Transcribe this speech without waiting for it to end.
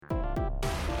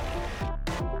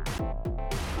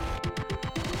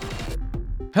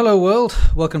Hello world,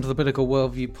 welcome to the Political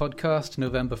Worldview podcast,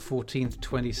 November 14th,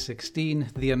 2016,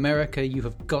 the America You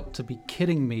Have Got to Be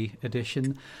Kidding Me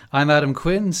edition. I'm Adam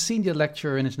Quinn, Senior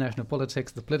Lecturer in International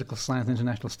Politics, the Political Science and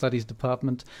International Studies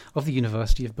Department of the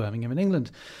University of Birmingham in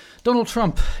England. Donald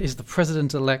Trump is the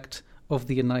President-elect of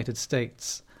the United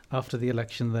States. After the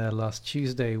election there last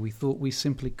Tuesday, we thought we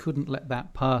simply couldn't let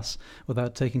that pass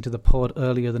without taking to the pod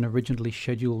earlier than originally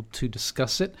scheduled to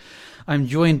discuss it. I'm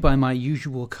joined by my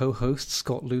usual co-host,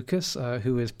 Scott Lucas,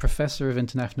 who is Professor of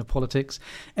International Politics,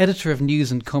 editor of news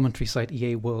and commentary site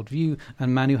EA Worldview,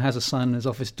 and man who has a sign on his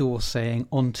office door saying,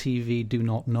 "On TV, do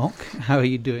not knock." How are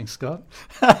you doing, Scott?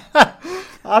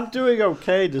 I'm doing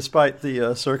okay despite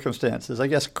the circumstances. I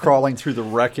guess crawling through the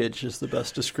wreckage is the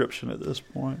best description at this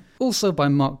point. Also by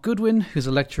Mark Goodwin, who's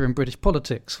a lecturer in British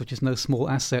politics, which is no small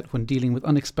asset when dealing with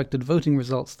unexpected voting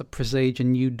results that presage a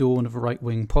new dawn of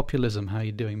right-wing populism. How are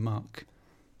you doing, Mark?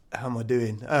 How am I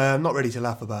doing? I'm not ready to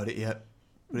laugh about it yet.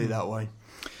 Really that way.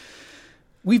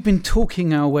 We've been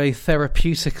talking our way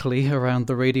therapeutically around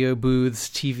the radio booths,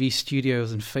 TV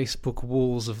studios, and Facebook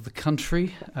walls of the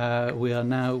country. We are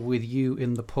now with you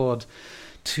in the pod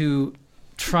to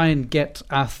try and get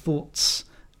our thoughts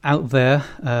out there,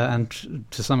 and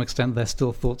to some extent they're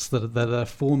still thoughts that are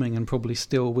forming and probably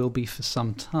still will be for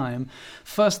some time.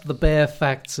 First, the bare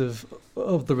facts of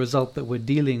the result that we're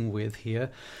dealing with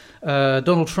here.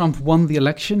 Donald Trump won the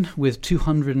election with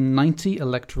 290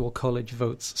 Electoral College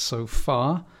votes so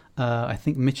far. I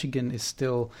think Michigan is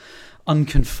still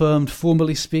unconfirmed,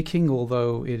 formally speaking,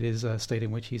 although it is a state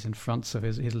in which he's in front, so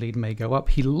his lead may go up.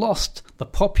 He lost the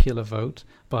popular vote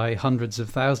by hundreds of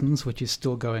thousands, which is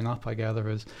still going up, I gather,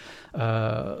 as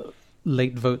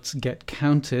late votes get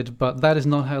counted. But that is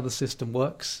not how the system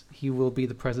works. He will be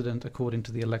the president according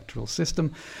to the electoral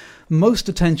system. Most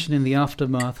attention in the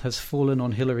aftermath has fallen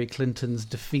on Hillary Clinton's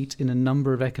defeat in a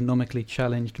number of economically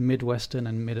challenged Midwestern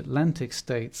and Mid-Atlantic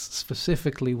states,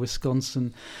 specifically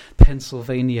Wisconsin,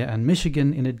 Pennsylvania, and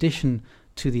Michigan, in addition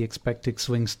to the expected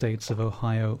swing states of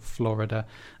Ohio, Florida,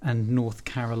 and North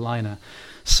Carolina.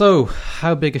 So,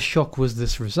 how big a shock was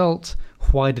this result?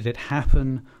 Why did it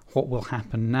happen? What will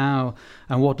happen now?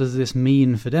 And what does this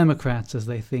mean for Democrats as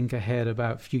they think ahead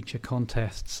about future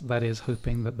contests? That is,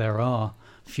 hoping that there are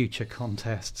future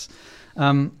contests.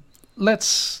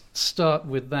 Let's start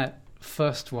with that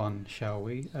first one, shall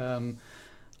we?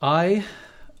 I,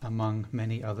 among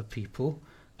many other people,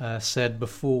 said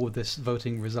before this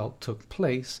voting result took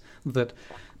place that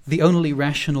the only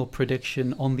rational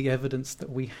prediction on the evidence that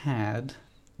we had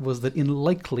was that in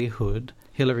likelihood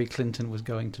Hillary Clinton was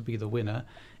going to be the winner.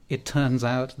 It turns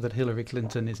out that Hillary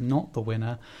Clinton is not the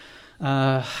winner.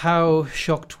 How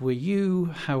shocked were you?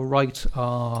 How right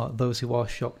are those who are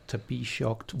shocked to be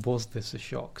shocked? Was this a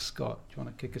shock? Scott, do you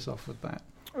want to kick us off with that?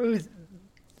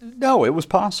 No, it was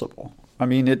possible. I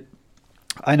mean,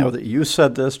 I know that you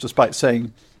said this despite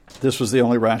saying this was the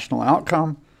only rational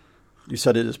outcome. You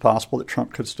said it is possible that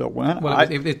Trump could still win. Well,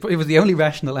 it was the only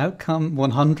rational outcome,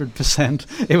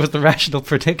 100%. It was the rational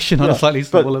prediction on a slightly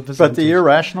smaller percentage. But the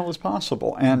irrational is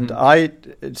possible. And I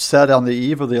said on the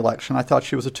eve of the election, I thought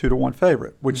she was a 2-1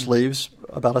 favorite, which leaves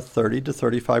about a 30 to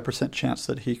 35% chance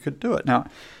that he could do it. Now,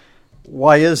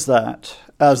 why is that?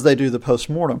 As they do the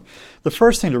postmortem, the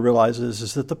first thing to realize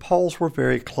is that the polls were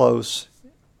very close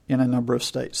in a number of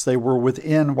states. They were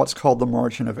within what's called the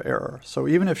margin of error. So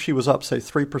even if she was up, say,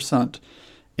 3%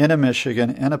 in a Michigan,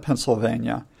 in a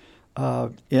Pennsylvania,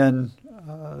 in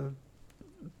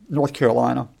North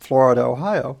Carolina, Florida,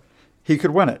 Ohio, he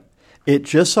could win it. It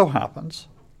just so happens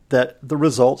that the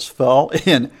results fell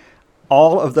in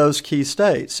all of those key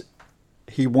states.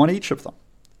 He won each of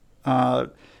them.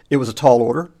 It was a tall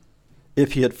order.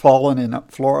 If he had fallen in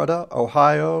Florida,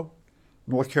 Ohio,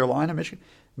 North Carolina, Michigan,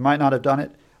 he might not have done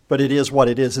it. But it is what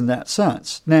it is in that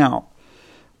sense. Now,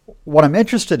 what I'm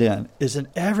interested in is in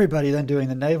everybody then doing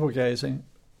the navel-gazing,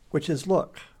 which is,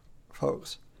 look,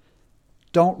 folks,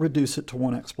 don't reduce it to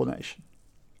one explanation.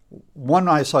 One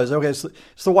I saw is, okay, it's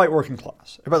the white working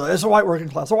class. Everybody, it's the white working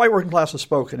class. The white working class has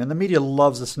spoken. And the media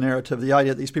loves this narrative, the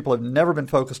idea that these people have never been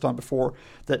focused on before,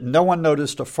 that no one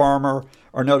noticed a farmer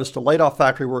or noticed a laid-off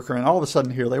factory worker, and all of a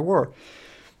sudden here they were.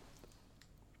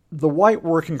 The white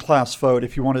working class vote,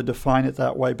 if you want to define it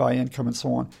that way by income and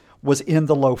so on, was in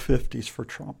the low 50s for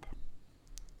Trump,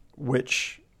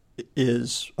 which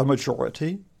is a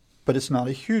majority, but it's not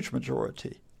a huge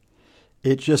majority.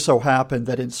 It just so happened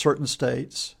that in certain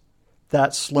states,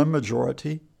 that slim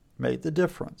majority made the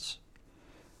difference.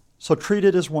 So treat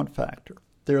it as one factor.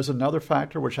 There's another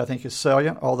factor which I think is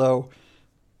salient, although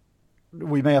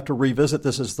we may have to revisit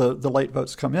this as the late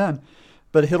votes come in,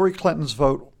 but Hillary Clinton's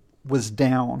vote was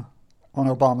down on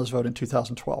Obama's vote in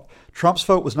 2012. Trump's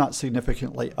vote was not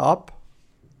significantly up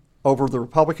over the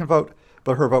Republican vote,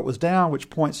 but her vote was down, which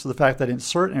points to the fact that in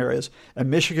certain areas, and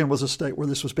Michigan was a state where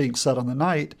this was being said on the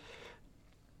night,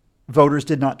 voters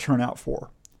did not turn out for her.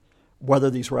 Whether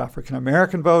these were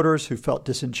African-American voters who felt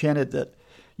disenchanted that,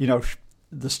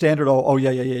 the standard,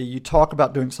 you talk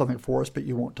about doing something for us, but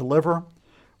you won't deliver.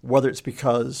 Whether it's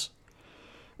because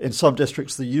in some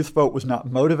districts the youth vote was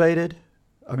not motivated.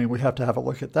 I mean, we have to have a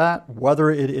look at that. Whether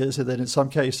it is that in some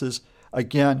cases,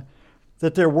 again,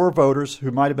 that there were voters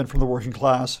who might have been from the working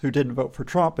class who didn't vote for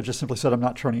Trump, but just simply said, I'm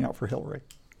not turning out for Hillary.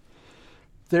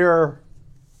 There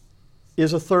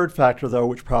is a third factor, though,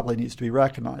 which probably needs to be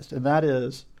recognized, and that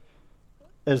is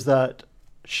that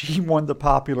she won the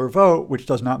popular vote, which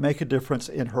does not make a difference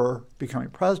in her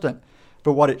becoming president.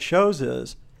 But what it shows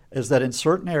is that in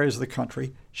certain areas of the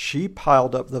country, she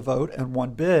piled up the vote and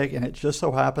won big, and it just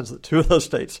so happens that two of those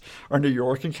states are New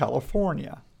York and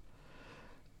California,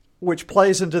 which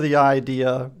plays into the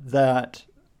idea that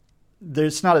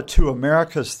it's not a two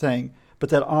Americas thing, but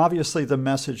that obviously the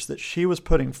message that she was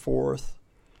putting forth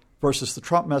versus the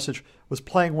Trump message was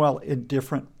playing well in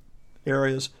different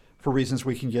areas for reasons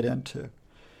we can get into.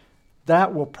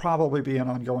 That will probably be an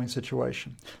ongoing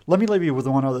situation. Let me leave you with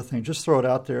one other thing. Just throw it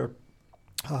out there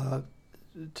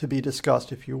to be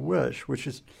discussed if you wish, which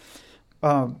is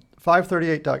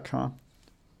 538.com,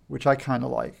 which I kind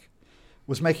of like,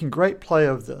 was making great play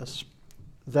of this,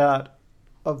 that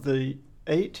of the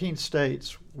 18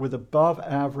 states with above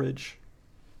average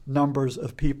numbers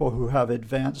of people who have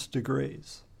advanced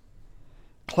degrees,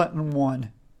 Clinton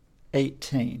won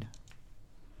 18.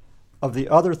 Of the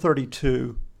other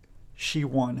 32, she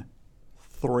won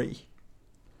 3.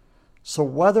 So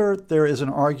whether there is an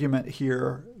argument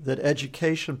here that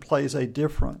education plays a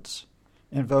difference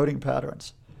in voting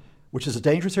patterns, which is a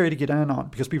dangerous area to get in on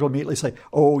because people immediately say,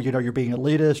 you're being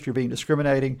elitist, you're being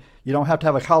discriminating, you don't have to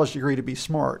have a college degree to be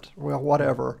smart. Well,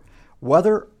 whatever.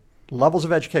 Whether levels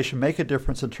of education make a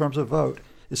difference in terms of vote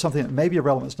is something that may be of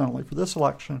relevance not only for this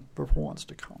election, but for ones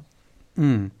to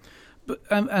come. But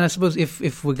and I suppose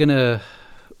if we're gonna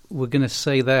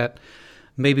say that,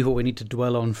 maybe what we need to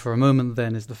dwell on for a moment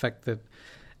then is the fact that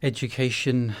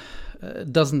education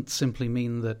doesn't simply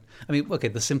mean that. I mean, okay,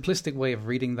 the simplistic way of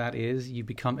reading that is you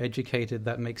become educated.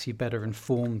 That makes you better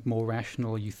informed, more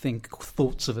rational. You think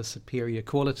thoughts of a superior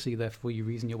quality. Therefore, you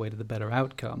reason your way to the better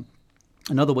outcome.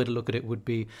 Another way to look at it would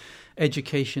be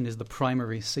education is the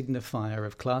primary signifier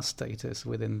of class status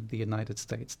within the United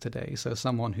States today. So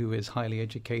someone who is highly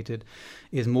educated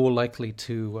is more likely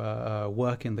to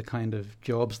work in the kind of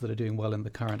jobs that are doing well in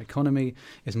the current economy,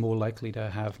 is more likely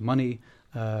to have money,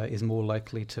 is more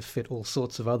likely to fit all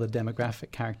sorts of other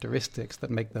demographic characteristics that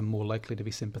make them more likely to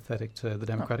be sympathetic to the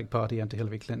Democratic Party and to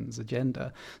Hillary Clinton's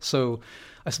agenda. So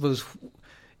I suppose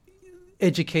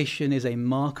education is a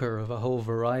marker of a whole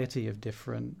variety of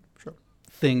different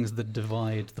things that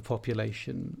divide the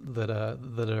population that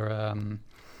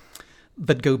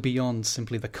go beyond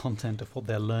simply the content of what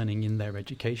they're learning in their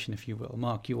education, if you will.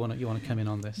 Mark, you want to come in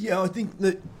on this? Yeah, I think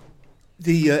that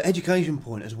the education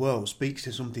point as well speaks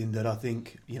to something that I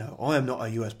think, I am not a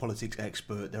US politics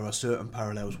expert. There are certain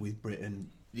parallels with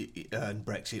Britain and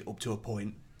Brexit up to a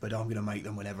point, but I'm going to make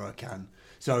them whenever I can.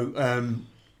 So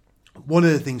one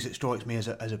of the things that strikes me as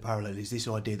a parallel is this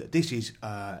idea that this is,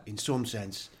 in some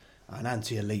sense, an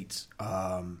anti-elite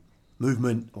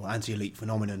movement or anti-elite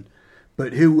phenomenon.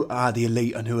 But who are the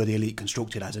elite and who are the elite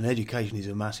constructed as? And education is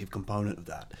a massive component of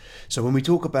that. So when we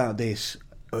talk about this,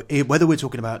 whether we're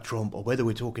talking about Trump or whether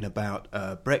we're talking about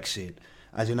Brexit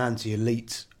as an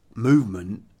anti-elite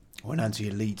movement or an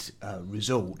anti-elite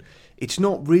result, it's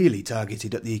not really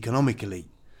targeted at the economic elite.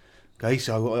 Okay,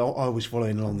 so I was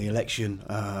following along the election,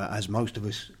 as most of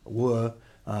us were,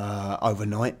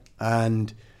 overnight,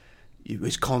 and it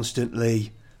was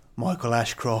constantly Michael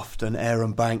Ashcroft and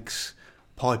Aaron Banks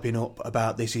piping up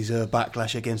about this is a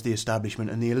backlash against the establishment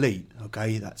and the elite.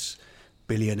 Okay, that's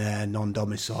billionaire,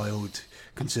 non-domiciled,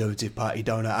 Conservative Party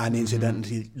donor, and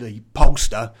incidentally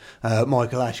pollster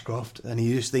Michael Ashcroft, and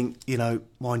you just think,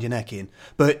 mind your neck in.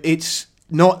 But it's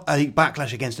not a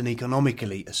backlash against an economic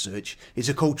elite as such. It's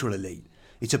a cultural elite.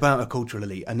 It's about a cultural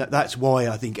elite, and that's why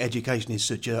I think education is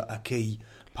such a key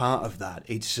part of that.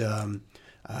 It's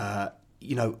the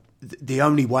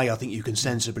only way I think you can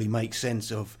sensibly make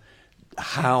sense of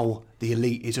how the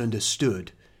elite is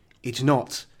understood. It's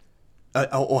not,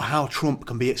 or how Trump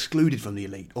can be excluded from the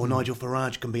elite, or Nigel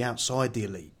Farage can be outside the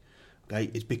elite.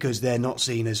 Okay, it's because they're not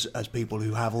seen as people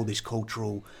who have all this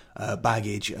cultural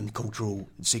baggage and cultural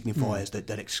signifiers that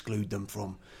exclude them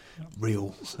from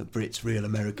real Brits, real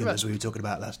Americans, as we were talking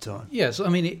about last time. Yes, I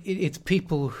mean, it's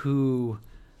people who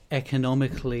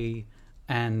economically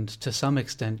and to some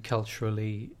extent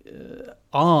culturally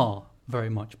are very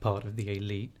much part of the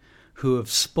elite, who have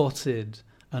spotted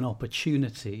an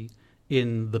opportunity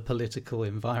in the political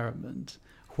environment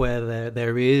where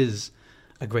there is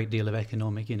a great deal of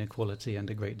economic inequality and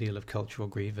a great deal of cultural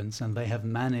grievance, and they have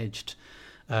managed,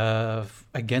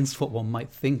 against what one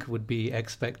might think would be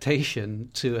expectation,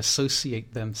 to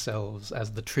associate themselves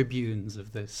as the tribunes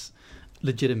of this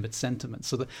legitimate sentiment.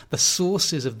 So the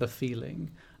sources of the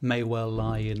feeling may well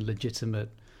lie in legitimate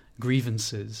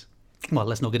grievances. Well,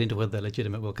 let's not get into whether they're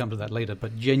legitimate, we'll come to that later,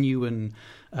 but genuine,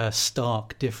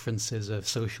 stark differences of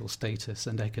social status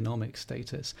and economic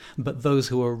status. But those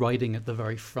who are riding at the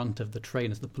very front of the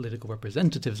train as the political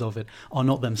representatives of it are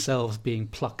not themselves being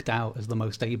plucked out as the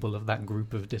most able of that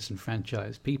group of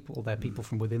disenfranchised people. They're people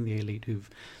from within the elite who've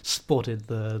spotted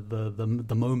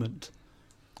the moment.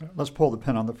 Let's pull the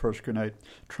pin on the first grenade.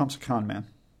 Trump's a con man.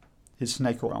 He's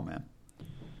snake oil man.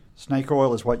 Snake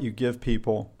oil is what you give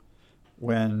people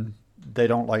when they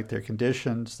don't like their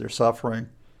conditions, they're suffering.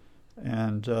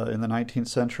 And in the 19th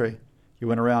century, you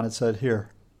went around and said,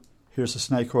 here's the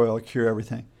snake oil, cure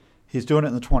everything. He's doing it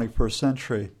in the 21st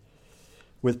century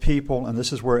with people, and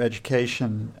this is where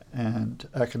education and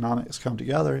economics come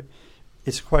together.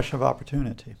 It's a question of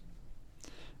opportunity.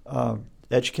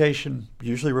 Education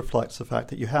usually reflects the fact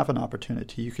that you have an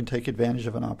opportunity. You can take advantage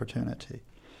of an opportunity.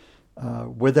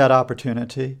 With that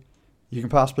opportunity, you can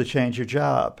possibly change your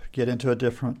job, get into a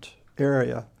different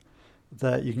area,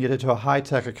 that you can get into a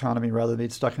high-tech economy rather than be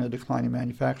stuck in a declining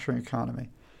manufacturing economy.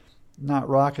 Not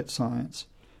rocket science.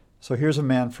 So here's a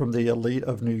man from the elite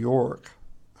of New York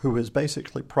who has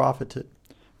basically profited,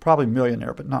 probably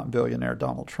millionaire but not billionaire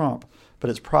Donald Trump, but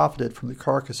has profited from the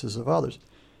carcasses of others.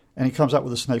 And he comes out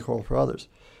with a snake oil for others.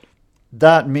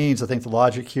 That means, I think the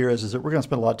logic here is that we're going to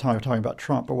spend a lot of time talking about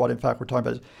Trump, but what in fact we're talking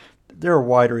about is there are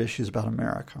wider issues about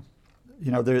America.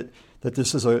 You know, that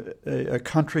this is a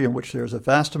country in which there's a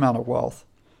vast amount of wealth,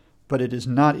 but it is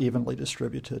not evenly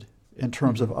distributed in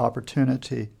terms of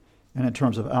opportunity and in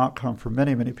terms of outcome for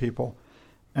many, many people.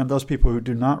 And those people who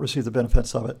do not receive the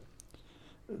benefits of it,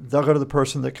 they'll go to the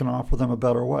person that can offer them a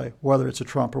better way, whether it's a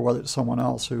Trump or whether it's someone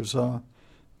else who's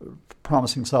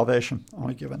promising salvation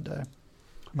on a given day.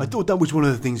 I thought that was one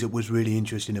of the things that was really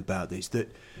interesting about this,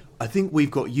 that I think we've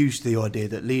got used to the idea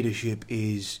that leadership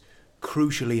is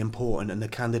crucially important and the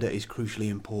candidate is crucially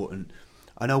important.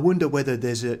 And I wonder whether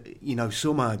there's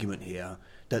some argument here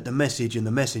that the message and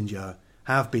the messenger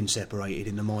have been separated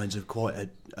in the minds of quite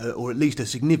or at least a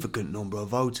significant number of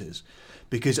voters.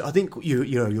 Because I think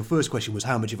your first question was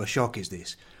how much of a shock is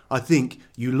this? I think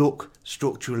you look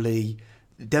structurally,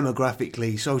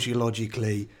 demographically,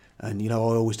 sociologically, and I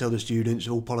always tell the students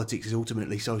all politics is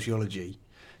ultimately sociology.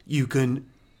 You can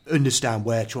understand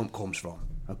where Trump comes from.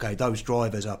 Okay, those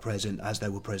drivers are present as they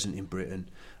were present in Britain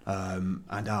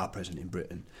and are present in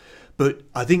Britain. But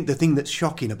I think the thing that's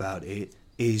shocking about it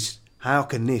is how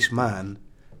can this man,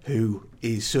 who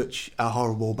is such a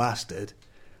horrible bastard,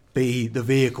 be the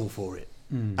vehicle for it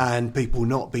and people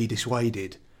not be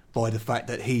dissuaded by the fact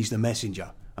that he's the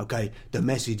messenger. Okay, the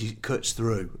message cuts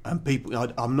through and people,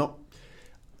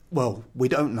 we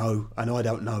don't know, and I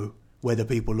don't know whether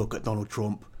people look at Donald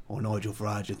Trump or Nigel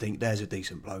Farage and think there's a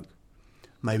decent bloke.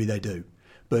 Maybe they do.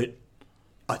 But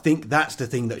I think that's the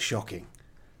thing that's shocking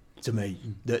to me,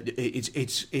 that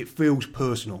it feels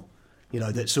personal,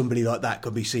 that somebody like that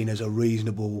could be seen as a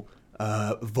reasonable,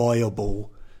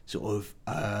 viable sort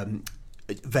of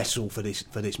vessel for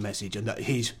this message, and that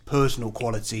his personal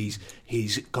qualities,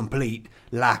 his complete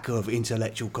lack of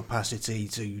intellectual capacity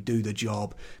to do the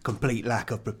job, complete lack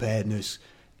of preparedness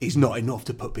is not enough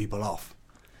to put people off.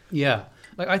 Yeah.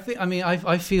 I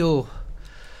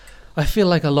feel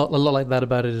like a lot like that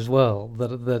about it as well.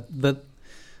 That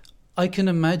I can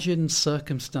imagine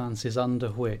circumstances under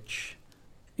which,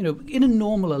 in a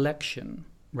normal election,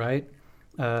 right,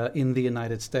 in the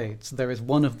United States, there is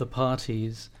one of the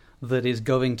parties that is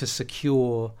going to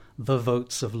secure the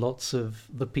votes of lots of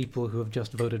the people who have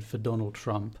just voted for Donald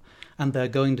Trump. And they're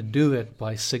going to do it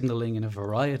by signaling in a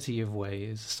variety of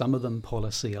ways, some of them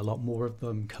policy, a lot more of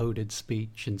them coded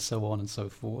speech, and so on and so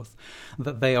forth,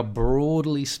 that they are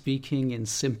broadly speaking in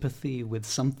sympathy with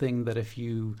something that, if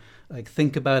you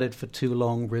think about it for too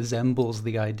long, resembles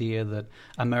the idea that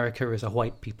America is a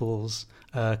white people's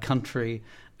country,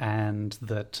 and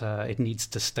that it needs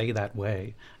to stay that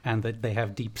way, and that they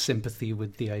have deep sympathy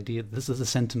with the idea that this is a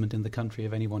sentiment in the country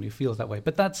of anyone who feels that way.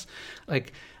 But that's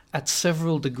at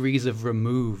several degrees of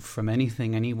remove from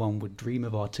anything anyone would dream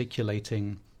of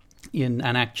articulating in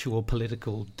an actual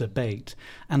political debate.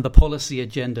 And the policy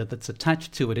agenda that's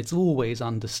attached to it, it's always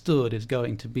understood, is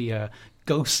going to be a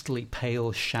ghostly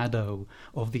pale shadow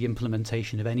of the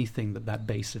implementation of anything that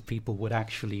base of people would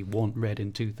actually want read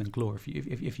in tooth and claw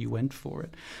if you went for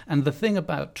it. And the thing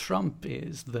about Trump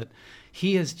is that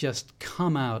he has just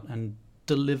come out and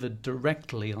delivered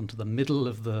directly onto the middle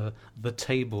of the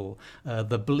table,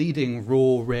 the bleeding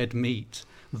raw red meat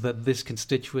that this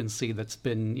constituency that's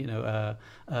been,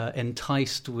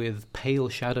 enticed with pale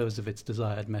shadows of its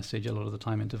desired message a lot of the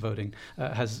time into voting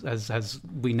has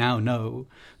we now know,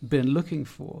 been looking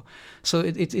for. So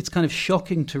it's kind of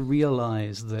shocking to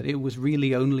realize that it was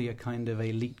really only a kind of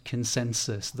elite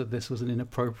consensus that this was an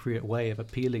inappropriate way of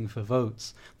appealing for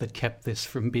votes that kept this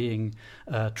from being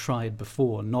tried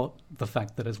before, not the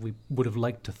fact that, as we would have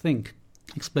liked to think,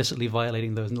 explicitly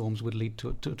violating those norms would lead to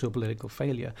a political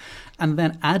failure. And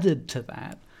then added to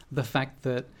that, the fact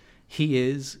that he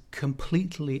is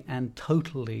completely and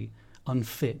totally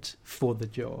unfit for the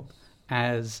job,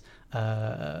 as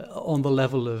on the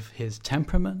level of his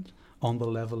temperament, on the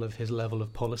level of his level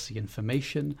of policy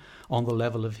information, on the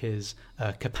level of his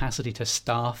capacity to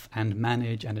staff and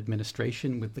manage and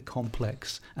administration with the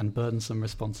complex and burdensome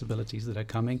responsibilities that are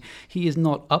coming. He is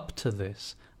not up to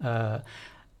this.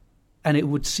 And it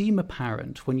would seem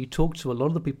apparent when you talk to a lot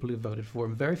of the people who voted for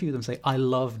him, very few of them say, I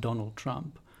love Donald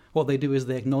Trump. What they do is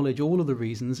they acknowledge all of the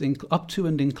reasons, up to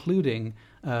and including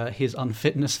his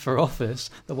unfitness for office,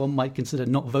 that one might consider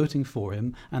not voting for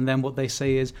him. And then what they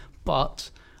say is, but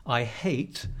I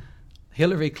hate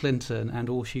Hillary Clinton and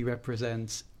all she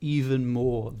represents even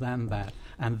more than that.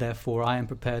 And therefore I am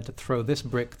prepared to throw this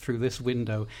brick through this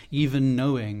window, even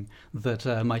knowing that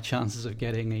my chances of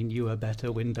getting a newer,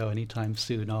 better window anytime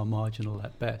soon are marginal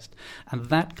at best. And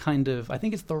that kind of, I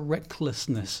think it's the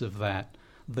recklessness of that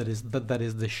is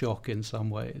the shock in some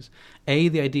ways. A,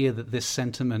 the idea that this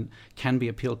sentiment can be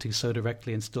appealed to so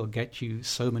directly and still get you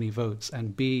so many votes.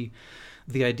 And B,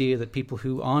 the idea that people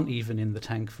who aren't even in the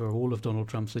tank for all of Donald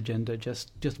Trump's agenda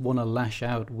just want to lash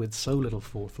out with so little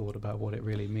forethought about what it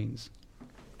really means.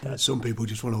 Some people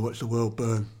just want to watch the world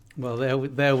burn. Well,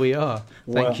 there we are.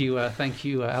 Thank you,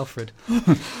 Alfred.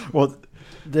 Well,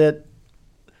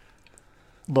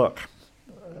 look,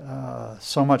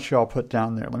 so much y'all put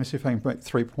down there. Let me see if I can make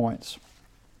 3 points.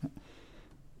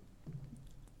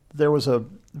 There was a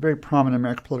very prominent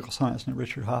American political scientist named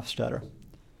Richard Hofstadter,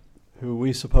 who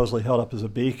we supposedly held up as a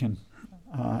beacon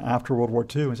after World War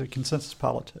II. He said consensus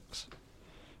politics,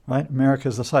 right? America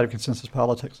is the site of consensus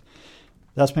politics.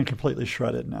 That's been completely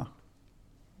shredded now.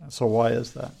 So why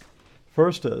is that?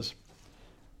 First is,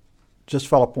 just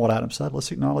follow up on what Adam said,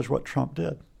 let's acknowledge what Trump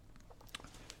did.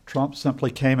 Trump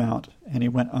simply came out and he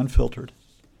went unfiltered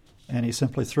and he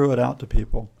simply threw it out to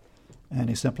people and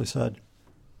he simply said,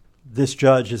 this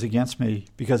judge is against me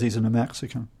because he's a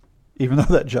Mexican, even though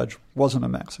that judge wasn't a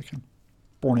Mexican,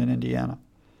 born in Indiana.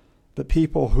 But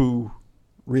people who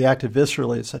reacted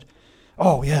viscerally and said,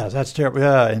 oh, yeah, that's terrible.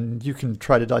 Yeah, and you can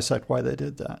try to dissect why they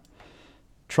did that.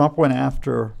 Trump went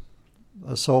after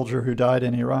a soldier who died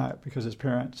in Iraq because his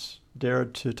parents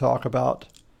dared to talk about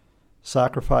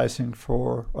sacrificing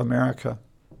for America.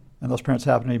 And those parents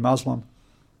happened to be Muslim.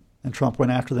 And Trump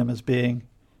went after them as being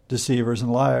deceivers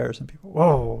and liars. And people,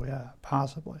 whoa, yeah,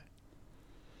 possibly.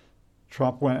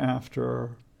 Trump went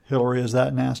after Hillary as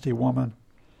that nasty woman.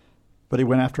 But he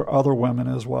went after other women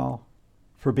as well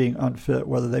for being unfit,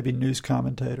 whether they be news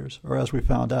commentators or, as we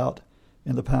found out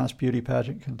in the past, beauty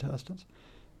pageant contestants.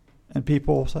 And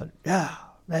people said, yeah,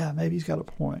 maybe he's got a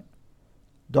point.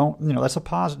 That's a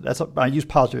positive. I use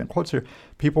positive in quotes here.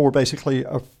 People were basically,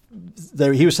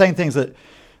 he was saying things that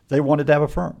they wanted to have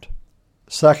affirmed.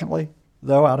 Secondly,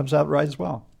 though, Adam's outright as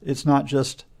well. It's not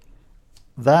just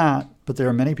that, but there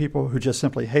are many people who just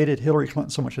simply hated Hillary Clinton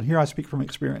so much. And here I speak from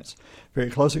experience, very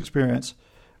close experience,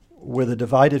 with a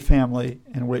divided family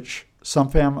in which some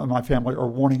of my family are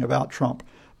warning about Trump,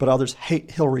 but others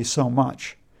hate Hillary so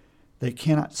much they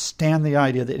cannot stand the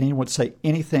idea that anyone would say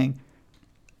anything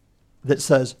that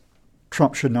says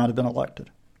Trump should not have been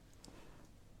elected.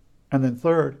 And then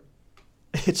third,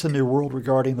 it's a new world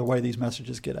regarding the way these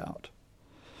messages get out.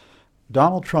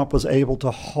 Donald Trump was able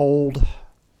to hold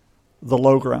the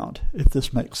low ground, if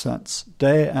this makes sense,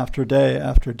 day after day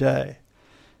after day,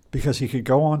 because he could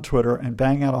go on Twitter and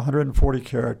bang out 140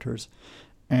 characters,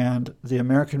 and the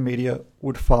American media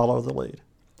would follow the lead.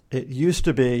 It used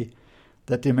to be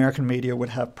that the American media would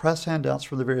have press handouts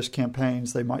for the various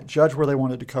campaigns. They might judge where they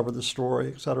wanted to cover the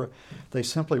story, etc. They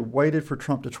simply waited for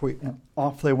Trump to tweet, and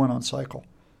off they went on cycle.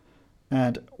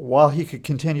 And while he could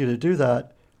continue to do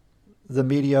that, the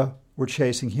media were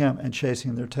chasing him and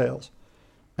chasing their tails.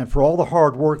 and for all the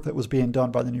hard work that was being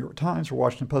done by the New York Times or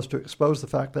Washington Post to expose the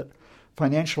fact that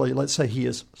financially, let's say he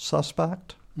is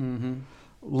suspect. Mm-hmm.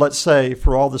 Let's say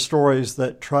for all the stories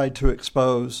that tried to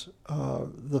expose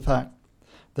the fact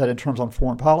that in terms on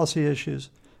foreign policy issues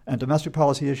and domestic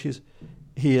policy issues,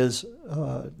 he is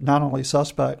not only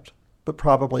suspect, but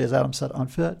probably, as Adam said,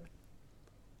 unfit.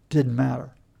 Didn't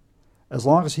matter. As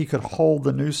long as he could hold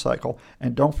the news cycle,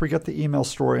 and don't forget the email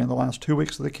story in the last 2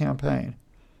 weeks of the campaign,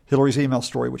 Hillary's email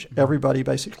story, which everybody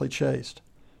basically chased,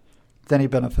 then he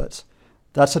benefits.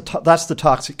 That's the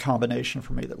toxic combination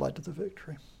for me that led to the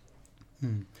victory.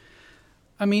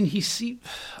 I mean,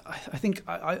 I think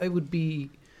I would be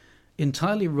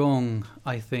entirely wrong,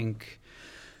 I think,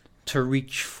 to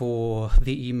reach for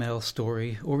the email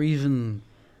story or even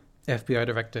FBI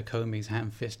Director Comey's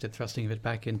ham-fisted thrusting of it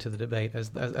back into the debate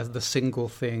as the single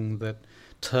thing that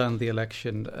turned the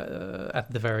election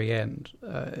at the very end.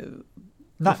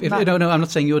 No, I'm not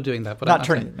saying you're doing that. But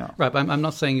I'm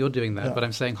not saying you're doing that, but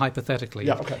I'm saying hypothetically,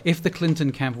 if the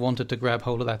Clinton camp wanted to grab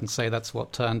hold of that and say that's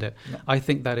what turned it, I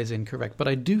think that is incorrect. But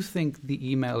I do think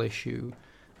the email issue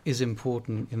is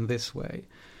important in this way.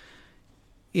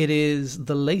 It is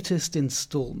the latest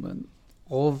installment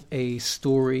of a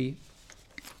story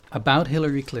about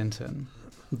Hillary Clinton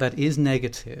that is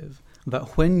negative,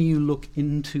 that when you look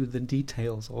into the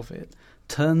details of it,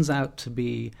 turns out to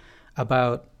be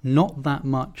about not that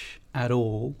much at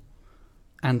all,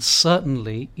 and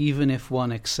certainly, even if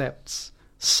one accepts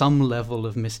some level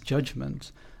of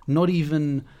misjudgment, not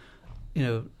even,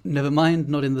 never mind,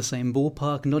 not in the same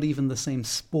ballpark, not even the same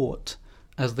sport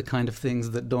as the kind of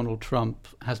things that Donald Trump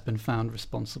has been found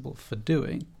responsible for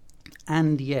doing.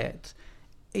 And yet,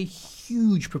 a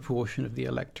huge proportion of the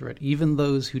electorate, even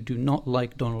those who do not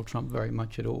like Donald Trump very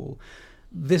much at all,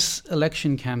 this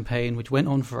election campaign, which went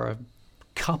on for a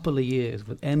couple of years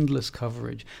with endless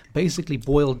coverage, basically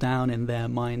boiled down in their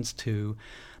minds to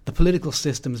the political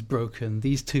system's broken,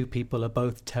 these two people are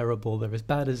both terrible, they're as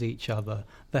bad as each other,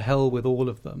 the hell with all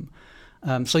of them.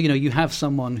 So you have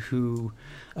someone who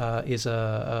is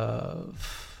a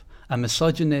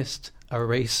misogynist, a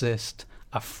racist,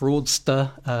 a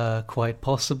fraudster, quite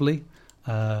possibly,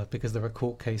 because there are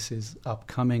court cases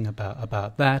upcoming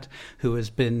about that, who has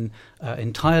been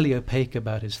entirely opaque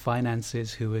about his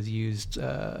finances, who has used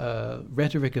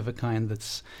rhetoric of a kind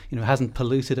that's hasn't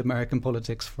polluted American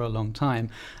politics for a long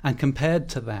time. And compared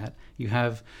to that, you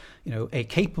have a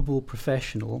capable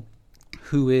professional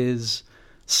who is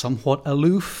somewhat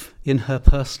aloof in her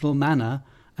personal manner,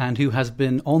 and who has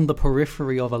been on the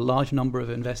periphery of a large number of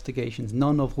investigations,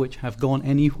 none of which have gone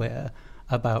anywhere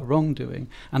about wrongdoing.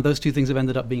 And those two things have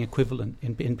ended up being equivalent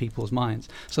in people's minds.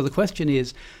 So the question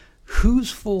is,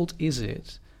 whose fault is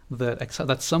it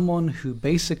that someone who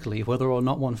basically, whether or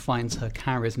not one finds her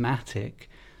charismatic,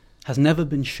 has never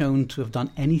been shown to have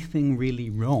done anything really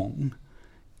wrong,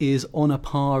 is on a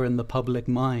par in the public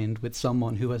mind with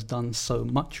someone who has done so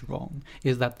much wrong?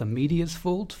 Is that the media's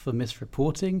fault for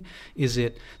misreporting? Is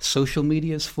it social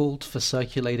media's fault for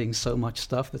circulating so much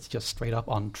stuff that's just straight up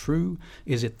untrue?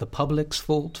 Is it the public's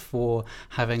fault for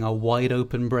having a wide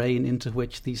open brain into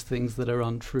which these things that are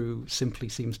untrue simply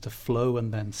seems to flow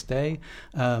and then stay?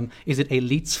 Is it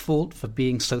elites' fault for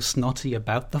being so snotty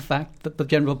about the fact that the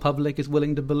general public is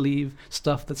willing to believe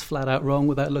stuff that's flat out wrong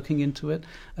without looking into it?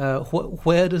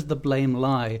 Where does the blame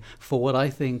lie for what I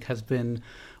think has been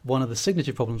one of the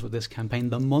signature problems with this campaign,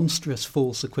 the monstrous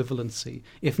false equivalency,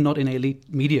 if not in elite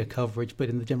media coverage, but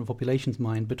in the general population's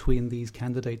mind, between these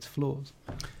candidates' flaws?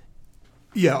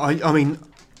 Yeah, I mean,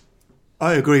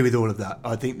 I agree with all of that.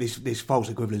 I think this false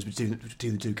equivalence between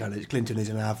the two candidates, Clinton is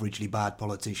an averagely bad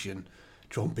politician.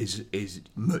 Trump is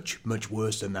much, much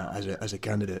worse than that as a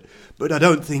candidate. But I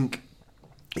don't think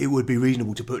it would be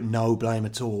reasonable to put no blame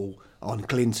at all on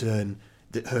Clinton,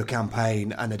 her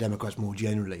campaign, and the Democrats more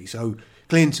generally. So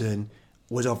Clinton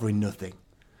was offering nothing.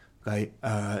 Okay,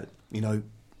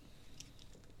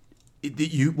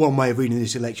 one way of reading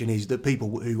this election is that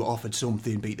people who offered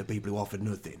something beat the people who offered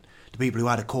nothing. The people who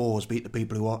had a cause beat the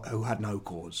people who had no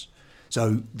cause.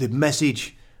 So the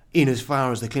message, in as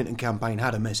far as the Clinton campaign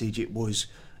had a message, it was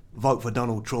vote for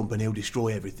Donald Trump and he'll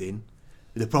destroy everything.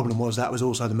 The problem was that was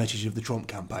also the message of the Trump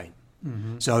campaign.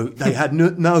 Mm-hmm. So they had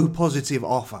no positive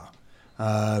offer.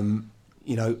 No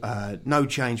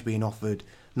change being offered,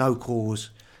 no cause.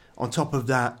 On top of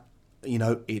that,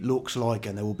 it looks like,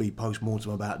 and there will be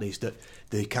post-mortem about this, that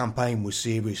the campaign was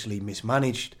seriously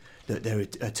mismanaged, that their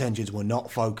attentions were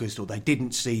not focused, or they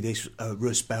didn't see this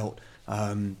Rust Belt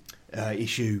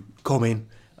issue coming,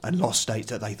 and lost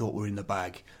states that they thought were in the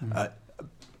bag,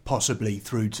 possibly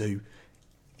through to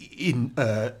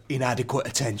inadequate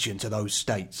attention to those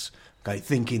states. Okay,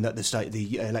 thinking that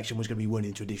the election was going to be won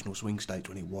in traditional swing states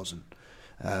when it wasn't.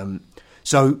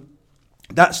 So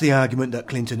that's the argument that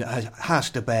Clinton has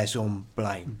to bear some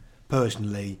blame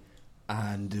personally,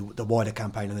 and the wider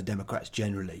campaign and the Democrats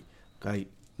generally. Okay,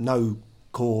 no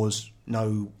cause,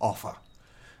 no offer.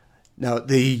 Now,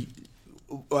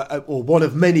 one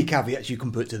of many caveats you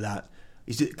can put to that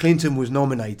is that Clinton was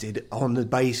nominated on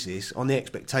the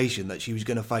expectation that she was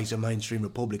going to face a mainstream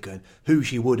Republican who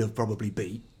she would have probably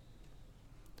beat.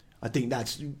 I think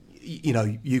that's,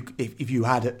 if you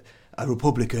had a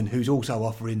Republican who's also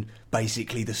offering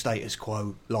basically the status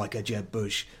quo, like a Jeb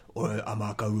Bush or a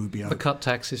Marco Rubio. The cut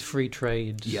taxes, free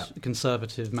trade,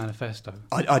 conservative manifesto.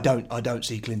 I don't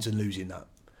see Clinton losing that.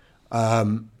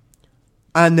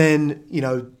 And then,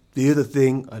 the other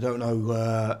thing, I don't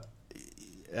know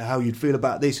how you'd feel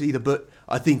about this either, but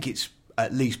I think it's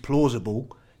at least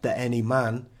plausible that any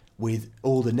man with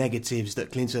all the negatives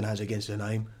that Clinton has against her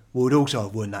name would also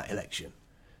have won that election.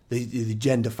 The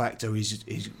gender factor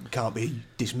can't be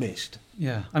dismissed.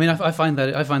 Yeah, I mean, I find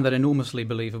that enormously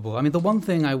believable. I mean, the one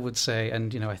thing I would say,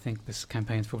 and I think this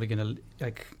campaign is probably going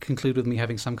to conclude with me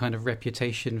having some kind of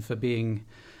reputation for being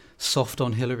soft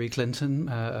on Hillary Clinton,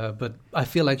 but I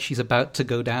feel like she's about to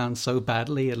go down so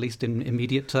badly, at least in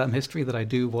immediate term history, that I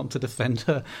do want to defend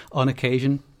her on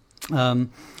occasion.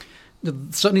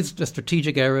 Certainly, the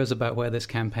strategic errors about where this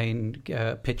campaign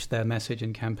pitched their message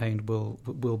and campaigned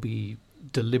will be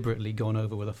deliberately gone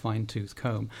over with a fine-tooth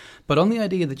comb. But on the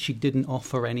idea that she didn't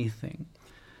offer anything,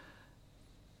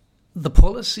 the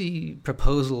policy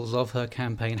proposals of her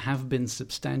campaign have been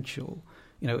substantial,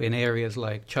 in areas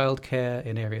like childcare,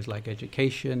 in areas like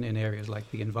education, in areas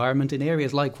like the environment, in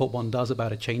areas like what one does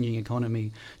about a changing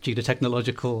economy due to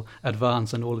technological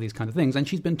advance and all of these kind of things. And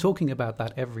she's been talking about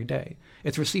that every day.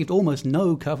 It's received almost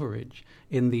no coverage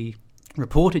in the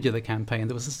reportage of the campaign.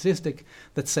 There was a statistic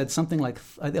that said something like,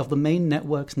 of the main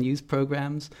network's news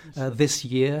programs this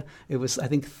year, it was, I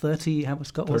think,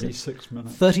 36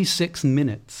 minutes. 36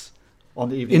 minutes. On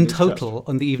the evening newscast.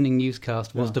 On the evening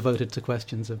newscast was devoted to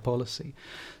questions of policy.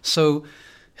 So,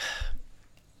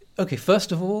 okay,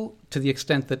 first of all, to the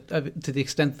extent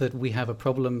that we have a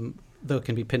problem, though it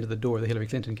can be pinned to the door of the Hillary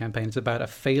Clinton campaign, it's about a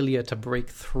failure to break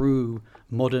through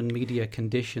modern media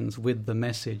conditions with the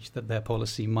message that their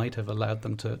policy might have allowed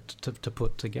them to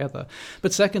put together.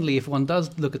 But secondly, if one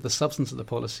does look at the substance of the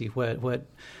policy, where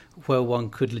one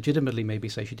could legitimately maybe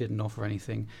say she didn't offer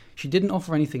anything, she didn't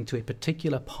offer anything to a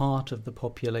particular part of the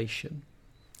population,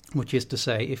 which is to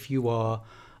say, if you are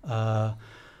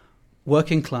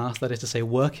working class, that is to say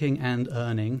working and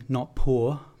earning, not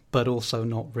poor, but also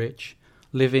not rich,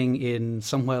 living in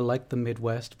somewhere like the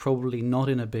Midwest, probably not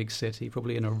in a big city,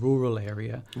 probably in a rural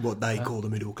area. What they call the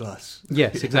middle class.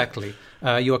 Yes, exactly.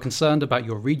 You are concerned about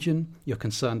your region, you're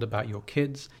concerned about your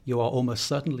kids, you are almost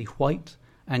certainly white,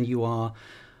 and you are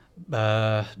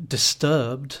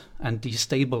disturbed and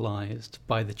destabilized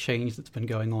by the change that's been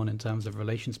going on in terms of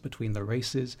relations between the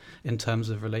races, in terms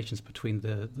of relations between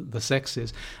the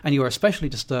sexes. And you are especially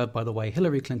disturbed by the way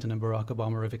Hillary Clinton and Barack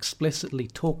Obama have explicitly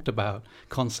talked about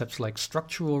concepts like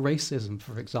structural racism,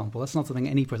 for example. That's not something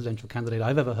any presidential candidate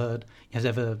I've ever heard has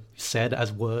ever said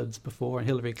as words before, and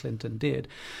Hillary Clinton did.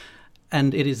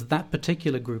 And it is that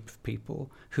particular group of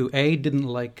people who, A, didn't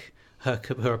like her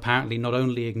apparently not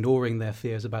only ignoring their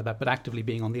fears about that, but actively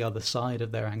being on the other side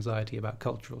of their anxiety about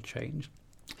cultural change,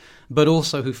 but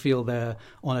also who feel they're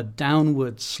on a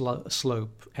downward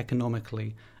slope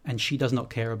economically, and she does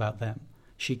not care about them.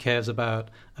 She cares about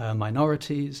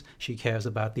minorities, she cares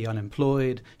about the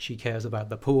unemployed, she cares about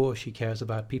the poor, she cares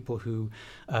about people who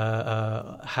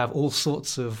have all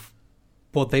sorts of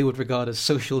what they would regard as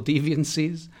social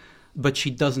deviancies, but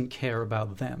she doesn't care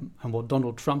about them. And what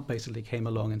Donald Trump basically came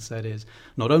along and said is,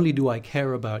 not only do I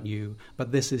care about you,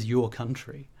 but this is your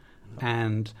country.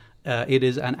 And it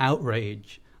is an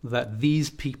outrage that these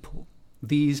people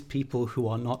who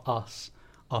are not us,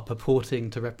 are purporting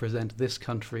to represent this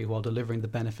country while delivering the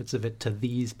benefits of it to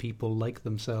these people like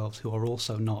themselves who are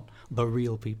also not the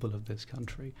real people of this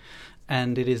country.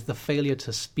 And it is the failure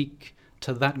to speak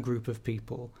to that group of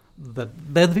people that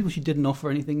they're the people she didn't offer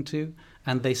anything to,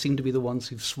 and they seem to be the ones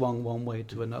who've swung one way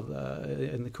to another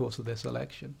in the course of this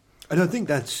election. And I think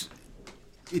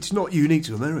it's not unique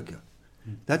to America.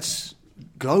 That's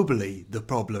globally the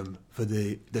problem for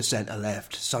the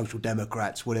centre-left, social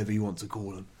democrats, whatever you want to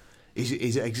call them,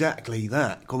 is exactly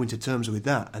that, coming to terms with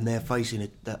that, and they're facing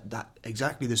that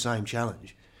exactly the same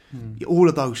challenge. All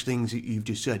of those things that you've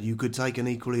just said, you could take and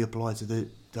equally apply to the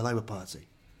Labour Party.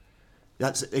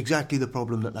 That's exactly the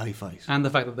problem that they face. And the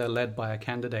fact that they're led by a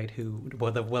candidate who,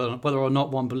 whether or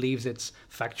not one believes it's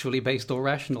factually based or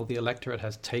rational, the electorate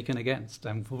has taken against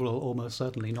and will almost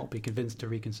certainly not be convinced to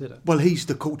reconsider. Well, he's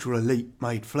the cultural elite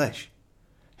made flesh.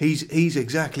 He's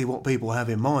exactly what people have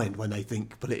in mind when they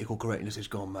think political correctness has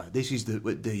gone mad. This is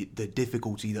the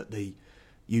difficulty that the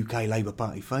UK Labour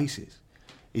Party faces,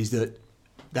 is that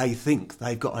they think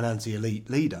they've got an anti-elite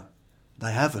leader.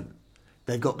 They haven't.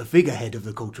 They've got the figurehead of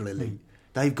the cultural elite.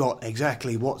 They've got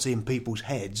exactly what's in people's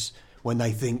heads when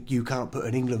they think you can't put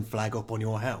an England flag up on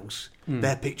your house.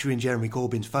 They're picturing Jeremy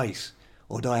Corbyn's face,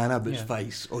 or Diane Abbott's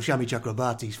face, or Shami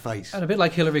Chakrabarti's face. And a bit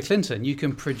like Hillary Clinton, you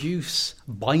can produce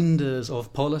binders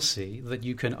of policy that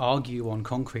you can argue on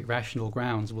concrete, rational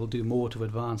grounds will do more to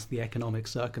advance the economic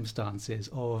circumstances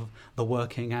of the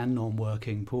working and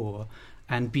non-working poor,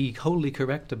 and be wholly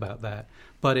correct about that.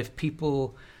 But if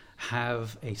people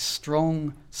have a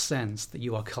strong sense that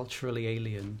you are culturally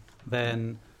alien,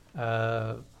 then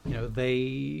they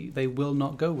will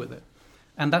not go with it.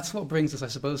 And that's what brings us, I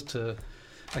suppose, to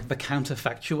like the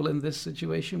counterfactual in this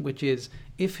situation, which is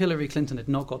if Hillary Clinton had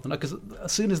not got the... Because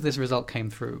as soon as this result came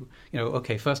through,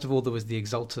 first of all, there was the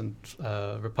exultant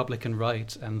Republican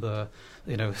right and the,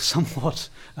 somewhat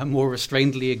more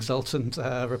restrainedly exultant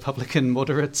Republican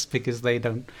moderates, because they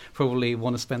don't probably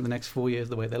want to spend the next 4 years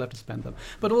the way they'll have to spend them.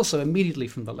 But also immediately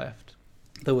from the left,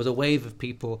 there was a wave of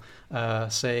people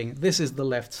saying this is the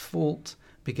left's fault,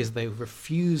 because they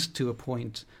refused to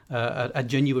appoint a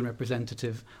genuine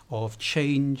representative of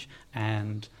change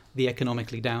and the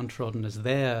economically downtrodden as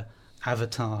their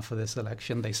avatar for this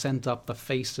election. They sent up the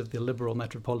face of the liberal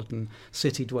metropolitan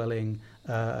city-dwelling,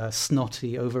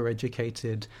 snotty,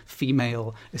 overeducated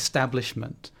female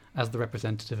establishment as the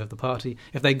representative of the party.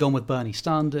 If they'd gone with Bernie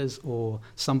Sanders or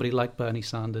somebody like Bernie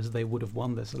Sanders, they would have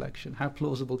won this election. How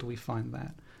plausible do we find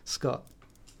that? Scott?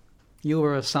 You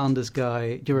were a Sanders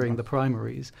guy during the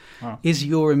primaries. Wow. Is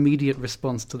your immediate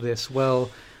response to this,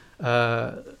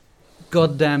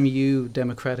 goddamn you,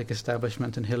 Democratic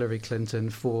establishment and Hillary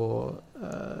Clinton, for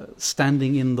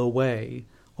standing in the way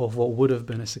of what would have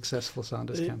been a successful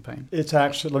Sanders campaign? It's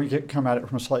actually, let me come at it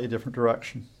from a slightly different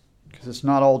direction, because it's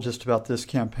not all just about this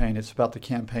campaign. It's about the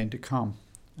campaign to come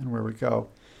and where we go.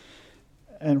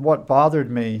 And what bothered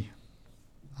me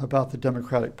about the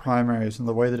Democratic primaries and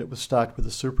the way that it was stacked with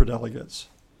the superdelegates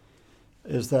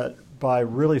is that by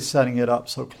really setting it up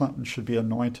so Clinton should be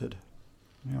anointed,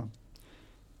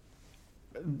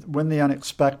 when the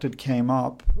unexpected came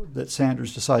up that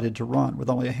Sanders decided to run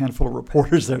with only a handful of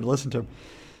reporters there to listen to him,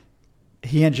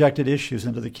 he injected issues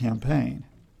into the campaign.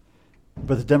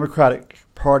 But the Democratic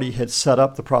Party had set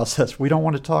up the process. We don't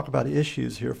want to talk about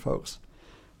issues here, folks.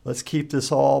 Let's keep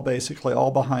this all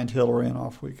behind Hillary and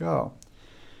off we go.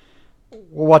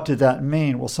 Well, what did that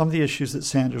mean? Well, some of the issues that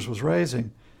Sanders was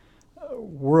raising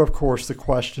were, of course, the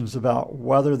questions about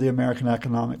whether the American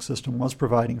economic system was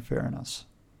providing fairness.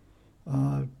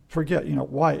 Forget,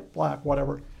 white, black,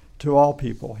 whatever, to all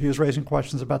people. He was raising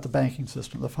questions about the banking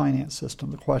system, the finance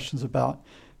system, the questions about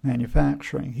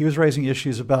manufacturing. He was raising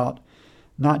issues about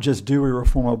not just do we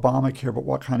reform Obamacare, but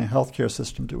what kind of healthcare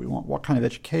system do we want? What kind of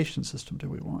education system do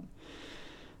we want?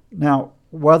 Now,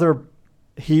 whether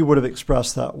he would have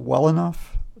expressed that well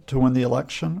enough to win the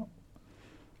election,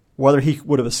 whether he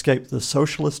would have escaped the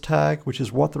socialist tag, which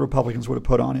is what the Republicans would have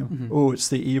put on him. Mm-hmm. Oh, it's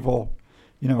the evil,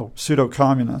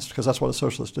 pseudo-communist, because that's what a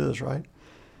socialist is, right?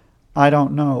 I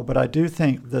don't know, but I do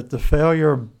think that the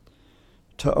failure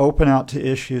to open out to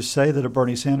issues, say that a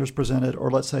Bernie Sanders presented,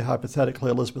 or let's say hypothetically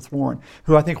Elizabeth Warren,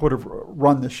 who I think would have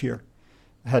run this year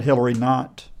had Hillary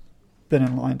not been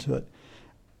in line to it.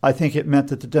 I think it meant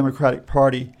that the Democratic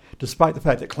Party, despite the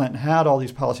fact that Clinton had all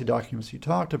these policy documents you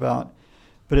talked about,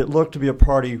 but it looked to be a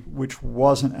party which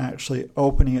wasn't actually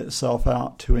opening itself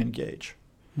out to engage.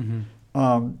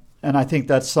 Mm-hmm. And I think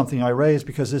that's something I raised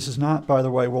because this is not, by the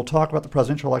way, we'll talk about the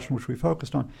presidential election, which we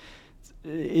focused on.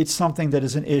 It's something that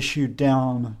is an issue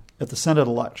down at the Senate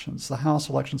elections, the House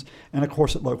elections, and, of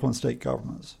course, at local and state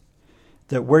governments.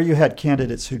 That where you had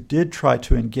candidates who did try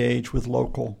to engage with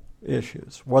local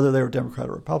issues, whether they were Democrat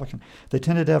or Republican, they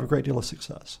tended to have a great deal of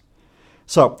success.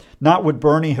 So not would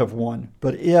Bernie have won,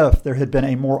 but if there had been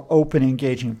a more open,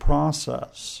 engaging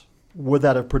process, would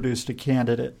that have produced a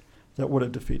candidate that would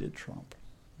have defeated Trump?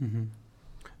 Mm-hmm.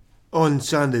 On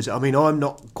Sanders, I mean, I'm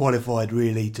not qualified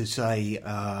really to say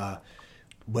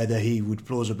whether he would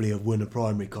plausibly have won a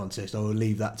primary contest. I will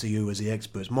leave that to you as the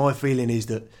experts. My feeling is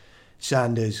that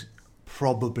Sanders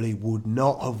probably would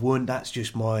not have won. That's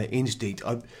just my instinct.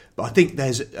 But I think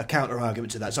there's a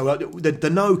counter-argument to that. So the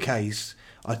no case,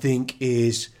 I think,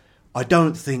 is I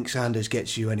don't think Sanders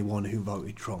gets you anyone who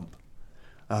voted Trump.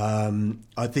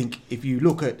 I think if you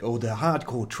look at all the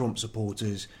hardcore Trump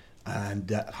supporters and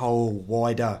that whole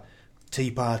wider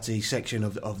Tea Party section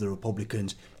of the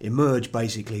Republicans emerged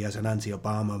basically as an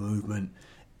anti-Obama movement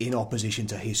in opposition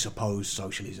to his supposed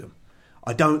socialism.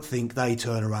 I don't think they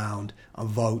turn around and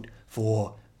vote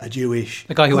for a Jewish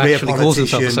the guy who actually calls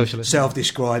himself a socialist,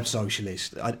 self-described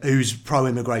socialist, who's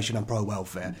pro-immigration and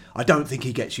pro-welfare. I don't think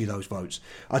he gets you those votes.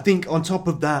 I think on top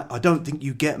of that, I don't think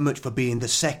you get much for being the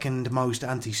second most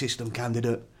anti-system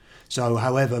candidate. So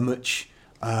however much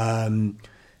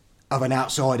of an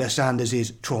outsider Sanders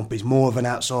is, Trump is more of an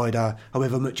outsider.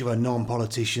 However much of a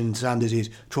non-politician Sanders is,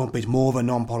 Trump is more of a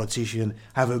non-politician.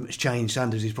 However much change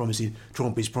Sanders is promising,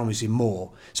 Trump is promising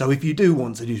more. So if you do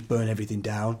want to just burn everything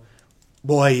down,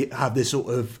 why have this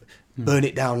sort of burn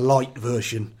it down light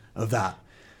version of that?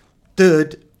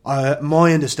 Third,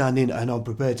 my understanding, and I'm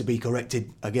prepared to be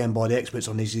corrected again by the experts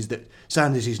on this, is that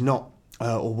Sanders is not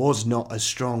or was not as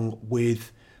strong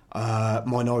with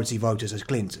minority voters as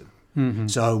Clinton. Mm-hmm.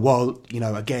 So while,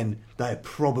 again, they're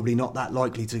probably not that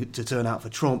likely to turn out for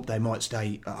Trump, they might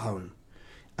stay at home.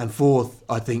 And fourth,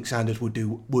 I think Sanders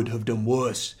would have done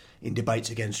worse in debates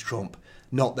against Trump.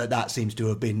 Not that seems to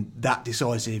have been that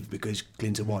decisive, because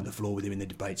Clinton won the floor with him in the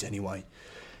debates anyway.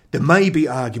 The maybe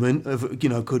argument of,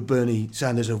 could Bernie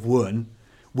Sanders have won,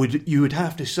 you would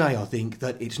have to say, I think,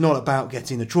 that it's not about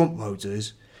getting the Trump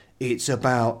voters, it's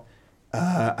about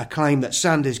a claim that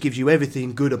Sanders gives you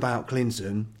everything good about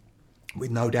Clinton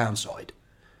with no downside.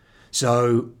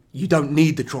 So you don't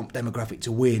need the Trump demographic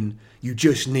to win, you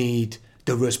just need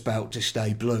the Rust Belt to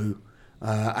stay blue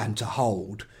and to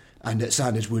hold. And that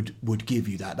Sanders would give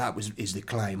you that. That is the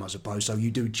claim, I suppose. So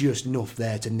you do just enough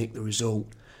there to nick the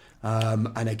result.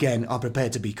 And again, I'm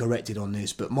prepared to be corrected on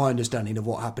this, but my understanding of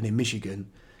what happened in Michigan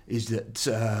is that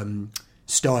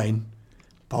Stein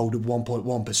polled at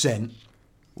 1.1%,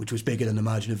 which was bigger than the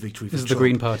margin of victory for This is Trump. the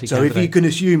Green Party So candidate. if you can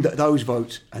assume that those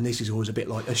votes, and this is always a bit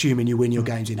like assuming you win your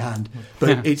games in hand,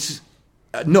 but it's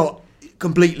not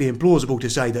completely implausible to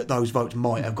say that those votes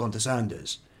might have gone to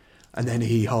Sanders. And then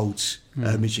he holds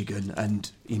Michigan,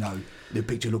 and the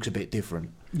picture looks a bit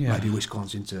different. Yeah. Maybe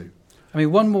Wisconsin too. I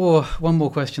mean, one more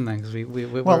question then, because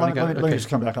we're let me just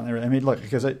come back on there. I mean, look,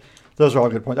 because those are all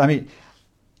good points. I mean,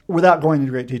 without going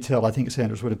into great detail, I think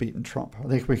Sanders would have beaten Trump. I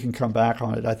think we can come back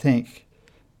on it.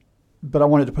 But I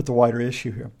wanted to put the wider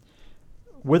issue here.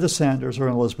 With a Sanders or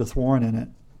an Elizabeth Warren in it,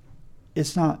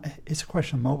 it's a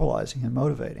question of mobilizing and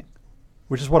motivating,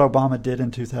 which is what Obama did in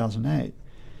 2008.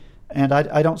 And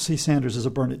I don't see Sanders as a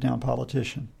burn-it-down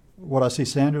politician. What I see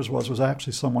Sanders was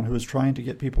actually someone who was trying to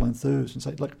get people enthused and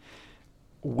say, look,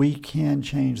 we can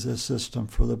change this system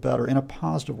for the better in a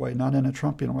positive way, not in a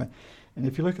Trumpian way. And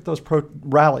if you look at those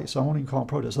rallies, I won't even call them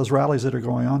protests, those rallies that are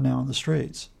going on now in the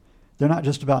streets, they're not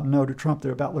just about no to Trump.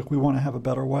 They're about, look, we want to have a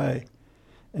better way.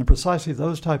 And precisely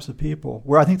those types of people,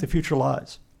 where I think the future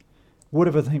lies, would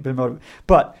have, I think, been motivated.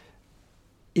 But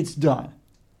it's done.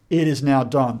 It is now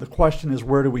done. The question is,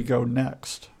 where do we go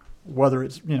next? Whether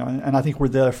it's, and I think we're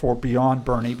therefore beyond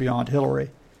Bernie, beyond Hillary,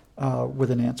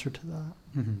 with an answer to that.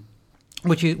 Mm-hmm.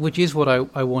 Which is what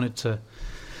I wanted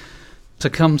to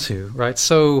come to, right?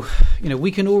 So,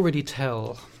 we can already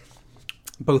tell,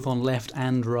 both on left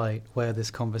and right, where this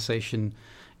conversation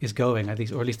is going, or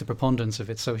at least the preponderance of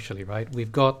it socially, right?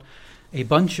 We've got a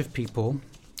bunch of people,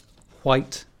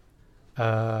 white,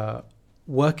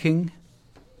 working,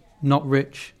 not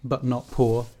rich, but not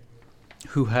poor,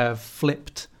 who have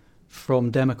flipped from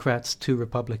Democrats to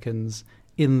Republicans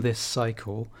in this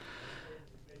cycle.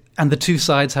 And the two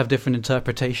sides have different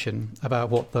interpretation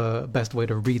about what the best way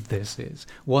to read this is.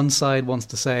 One side wants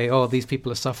to say, these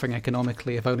people are suffering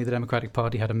economically. If only the Democratic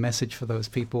Party had a message for those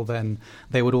people, then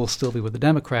they would all still be with the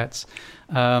Democrats.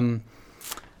 And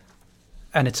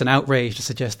it's an outrage to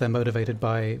suggest they're motivated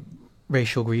by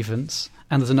racial grievance.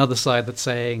 And there's another side that's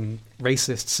saying,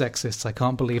 racists, sexists, I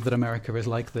can't believe that America is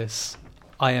like this.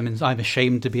 I'm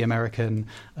ashamed to be American.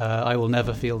 I will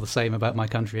never feel the same about my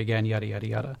country again, yada, yada,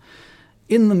 yada.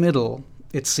 In the middle,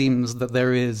 it seems that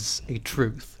there is a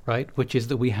truth, right? Which is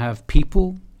that we have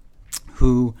people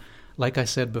who, like I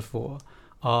said before,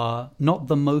 are not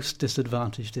the most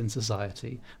disadvantaged in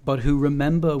society, but who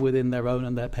remember within their own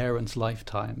and their parents'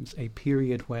 lifetimes a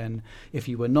period when, if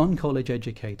you were non-college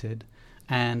educated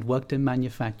and worked in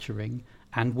manufacturing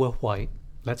and were white,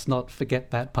 let's not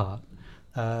forget that part,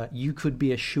 you could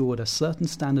be assured a certain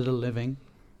standard of living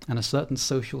and a certain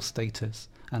social status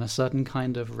and a certain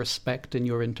kind of respect in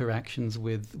your interactions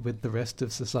with the rest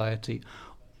of society,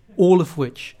 all of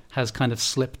which has kind of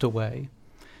slipped away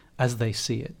as they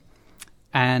see it.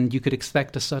 And you could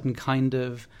expect a certain kind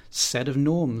of set of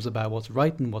norms about what's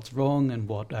right and what's wrong and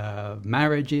what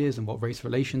marriage is and what race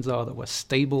relations are that were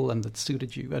stable and that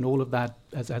suited you. And all of that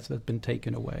has been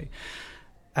taken away.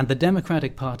 And the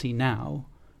Democratic Party now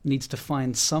needs to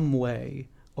find some way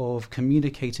of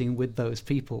communicating with those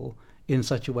people in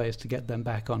such a way as to get them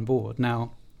back on board.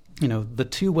 Now, the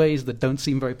two ways that don't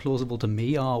seem very plausible to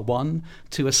me are, one,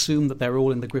 to assume that they're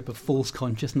all in the grip of false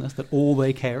consciousness, that all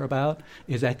they care about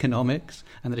is economics,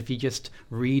 and that if you just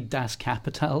read Das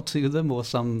Kapital to them or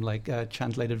some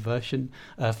translated version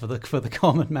for the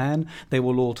common man, they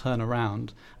will all turn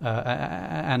around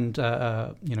and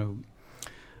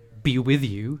be with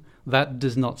you. That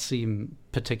does not seem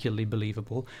particularly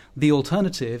believable. The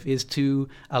alternative is to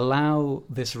allow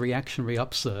this reactionary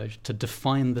upsurge to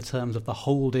define the terms of the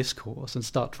whole discourse and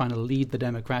start trying to lead the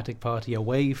Democratic Party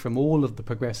away from all of the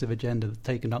progressive agenda that's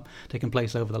taken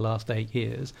place over the last 8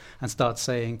 years, and start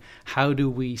saying, how do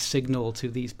we signal to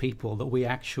these people that we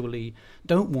actually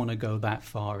don't want to go that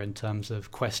far in terms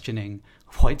of questioning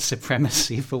white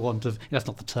supremacy, for want of, that's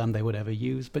not the term they would ever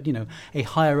use, but a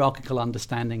hierarchical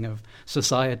understanding of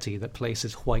society that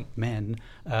places white men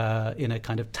in a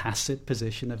kind of tacit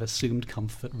position of assumed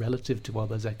comfort relative to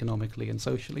others economically and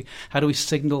socially. How do we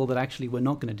signal that actually we're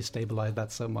not going to destabilize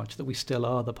that so much, that we still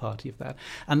are the party of that?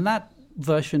 And that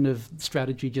version of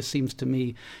strategy just seems to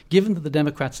me, given that the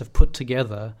Democrats have put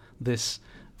together this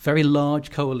very large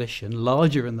coalition,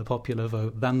 larger in the popular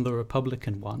vote than the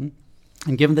Republican one,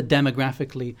 and given that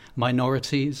demographically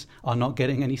minorities are not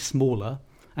getting any smaller,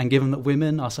 and given that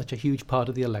women are such a huge part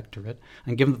of the electorate,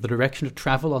 and given that the direction of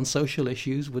travel on social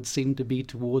issues would seem to be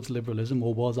towards liberalism,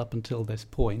 or was up until this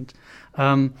point,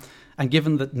 and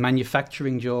given that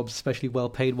manufacturing jobs, especially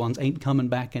well-paid ones, ain't coming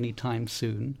back anytime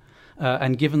soon,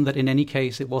 and given that in any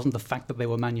case it wasn't the fact that they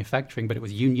were manufacturing, but it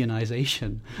was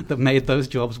unionization that made those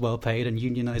jobs well-paid, and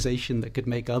unionization that could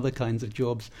make other kinds of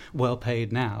jobs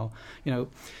well-paid now,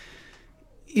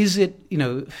 is it,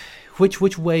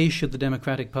 which way should the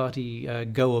Democratic Party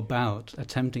go about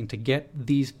attempting to get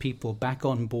these people back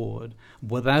on board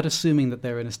without assuming that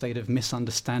they're in a state of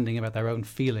misunderstanding about their own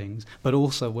feelings, but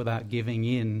also without giving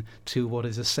in to what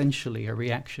is essentially a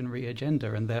reactionary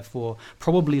agenda, and therefore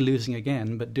probably losing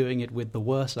again, but doing it with the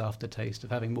worse aftertaste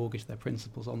of having mortgaged their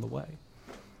principles on the way?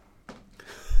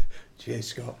 Cheers,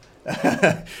 Scott.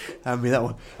 Hand me that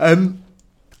one.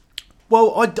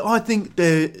 Well, I think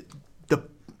the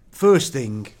first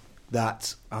thing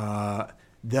that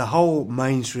the whole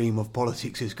mainstream of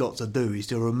politics has got to do is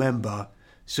to remember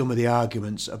some of the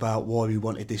arguments about why we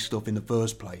wanted this stuff in the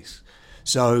first place.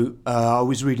 So I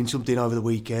was reading something over the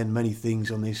weekend, many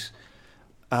things on this,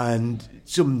 and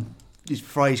this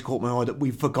phrase caught my eye, that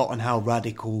we've forgotten how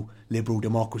radical liberal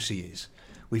democracy is.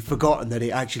 We've forgotten that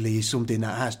it actually is something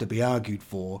that has to be argued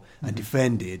for and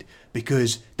defended,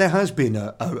 because there has been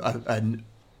an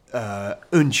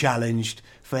unchallenged,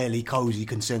 fairly cosy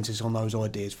consensus on those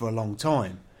ideas for a long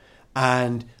time,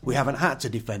 and we haven't had to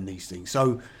defend these things.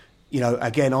 So,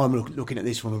 again, I'm looking at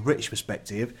this from a British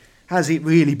perspective. Has it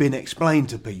really been explained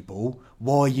to people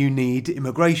why you need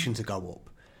immigration to go up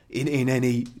in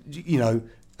any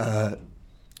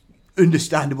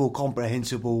understandable,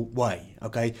 comprehensible way?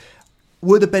 Okay.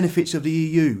 Were the benefits of the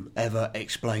EU ever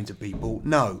explained to people?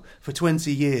 No. For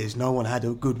 20 years, no one had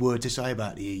a good word to say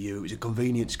about the EU. It was a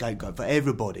convenient scapegoat for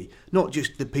everybody, not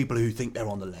just the people who think they're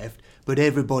on the left, but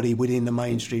everybody within the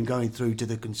mainstream, going through to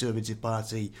the Conservative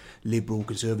Party, Liberal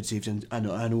Conservatives,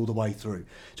 and all the way through.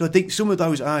 So I think some of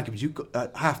those arguments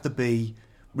have to be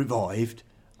revived,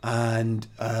 and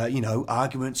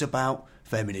arguments about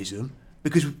feminism,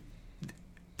 because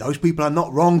those people are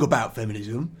not wrong about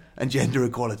feminism and gender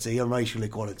equality and racial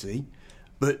equality,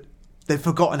 but they've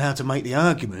forgotten how to make the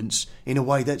arguments in a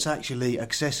way that's actually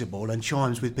accessible and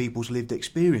chimes with people's lived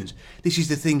experience. This is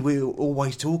the thing we're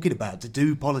always talking about, to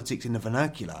do politics in the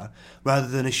vernacular rather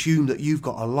than assume that you've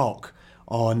got a lock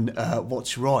on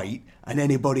what's right, and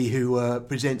anybody who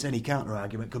presents any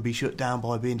counter-argument can be shut down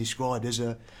by being described as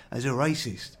a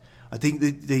racist. I think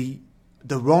the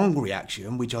wrong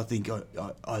reaction, which I think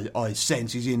I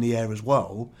sense is in the air as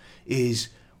well, is,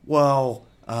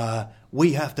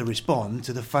 we have to respond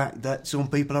to the fact that some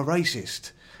people are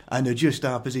racist and adjust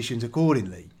our positions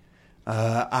accordingly.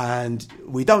 And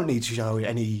we don't need to show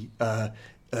any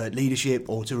leadership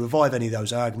or to revive any of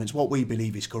those arguments. What we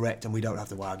believe is correct, and we don't have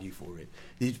to argue for it.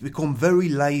 It's become very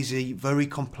lazy, very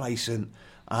complacent,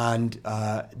 and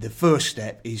the first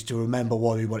step is to remember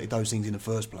why we wanted those things in the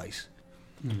first place.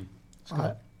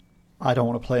 I don't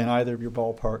want to play in either of your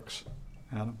ballparks,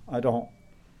 Adam. I don't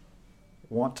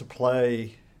want to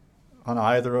play on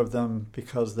either of them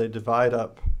because they divide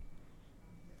up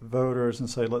voters and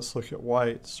say, let's look at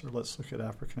whites, or let's look at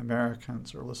African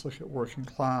Americans, or let's look at working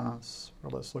class, or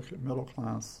let's look at middle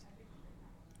class.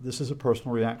 This is a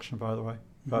personal reaction, by the way.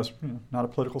 That's, not a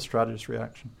political strategist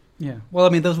reaction. Yeah. Well, I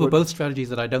mean, those were both strategies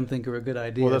that I don't think are a good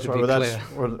idea, well, that's to right. be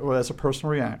Well, clear. That's a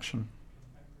personal reaction.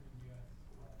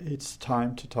 It's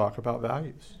time to talk about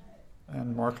values.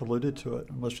 And Mark alluded to it,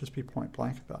 and let's just be point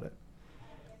blank about it.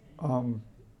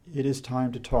 It is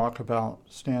time to talk about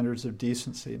standards of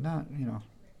decency. Not,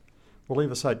 we'll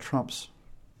leave aside Trump's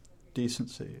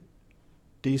decency.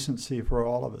 Decency for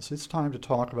all of us. It's time to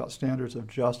talk about standards of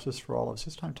justice for all of us.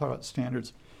 It's time to talk about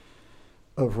standards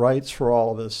of rights for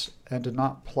all of us, and to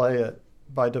not play it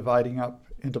by dividing up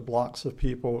into blocks of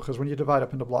people. Because when you divide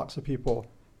up into blocks of people,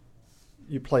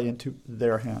 you play into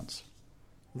their hands.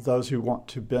 Those who want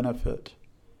to benefit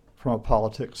from a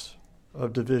politics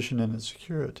of division and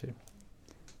insecurity.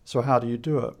 So how do you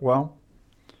do it? Well,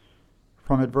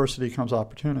 from adversity comes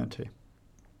opportunity.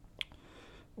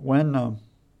 When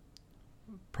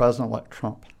President-elect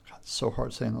Trump, God, it's so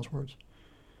hard saying those words.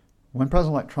 When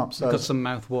President-elect Trump says... We've got some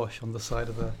mouthwash on the side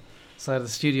of the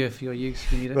studio for your use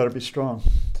if you need it. Better be strong.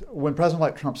 When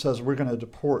President-elect Trump says we're going to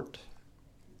deport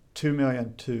 2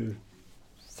 million to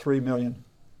 3 million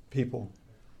people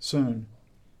soon,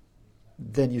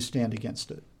 then you stand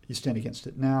against it. You stand against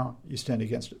it now, you stand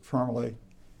against it firmly,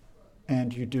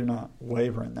 and you do not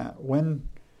waver in that. When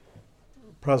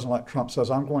President-elect Trump says,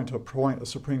 I'm going to appoint a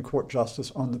Supreme Court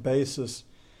justice on the basis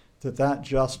that that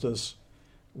justice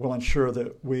will ensure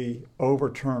that we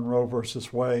overturn Roe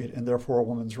versus Wade and therefore a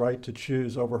woman's right to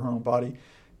choose over her own body,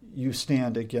 you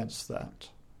stand against that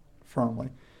firmly.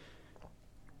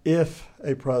 If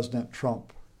a President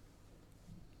Trump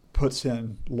puts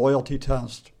in loyalty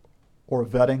test or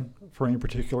vetting for any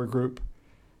particular group,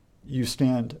 you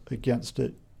stand against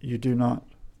it. You do not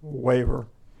waver.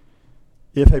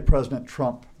 If a President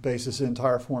Trump bases his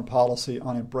entire foreign policy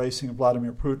on embracing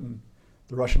Vladimir Putin,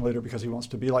 the Russian leader, because he wants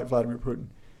to be like Vladimir Putin,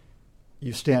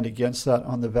 you stand against that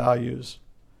on the values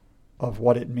of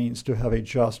what it means to have a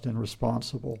just and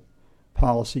responsible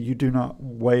policy. You do not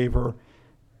waver,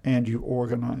 and you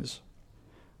organize.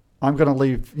 I'm going to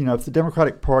leave, if the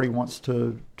Democratic Party wants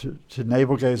to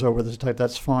navel gaze over this type,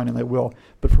 that's fine, and they will.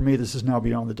 But for me, this is now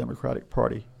beyond the Democratic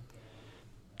Party.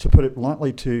 To put it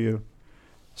bluntly to you,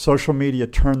 social media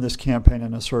turned this campaign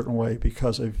in a certain way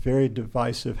because a very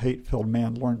divisive, hate-filled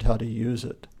man learned how to use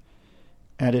it.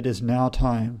 And it is now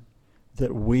time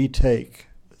that we take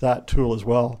that tool as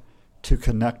well to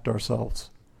connect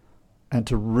ourselves and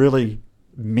to really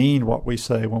mean what we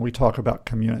say when we talk about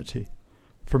community.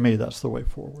 For me, that's the way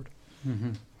forward.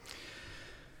 Mm-hmm.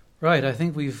 Right, I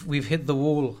think we've hit the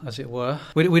wall, as it were.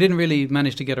 We didn't really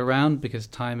manage to get around, because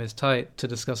time is tight, to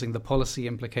discussing the policy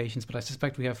implications, but I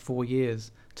suspect we have 4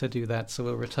 years to do that, so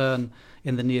we'll return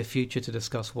in the near future to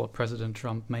discuss what President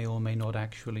Trump may or may not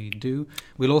actually do.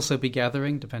 We'll also be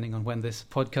gathering, depending on when this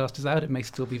podcast is out, it may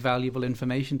still be valuable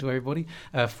information to everybody,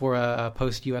 for a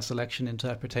post-US election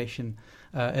interpretation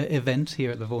event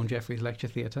here at the Vaughan Jeffries Lecture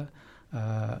Theatre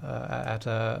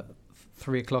at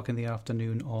 3 o'clock in the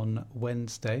afternoon on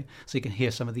Wednesday. So you can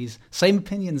hear some of these same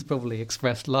opinions probably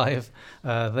expressed live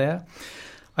there.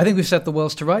 I think we've set the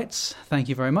worlds to rights. Thank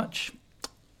you very much.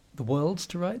 The worlds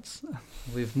to rights?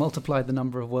 We've multiplied the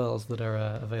number of worlds that are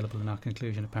available in our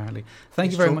conclusion, apparently.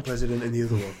 Thank you very much. President and the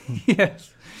other one.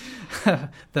 Yes.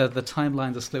 The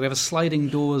timelines are split. We have a sliding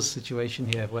doors situation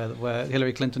here where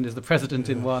Hillary Clinton is the president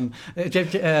in one.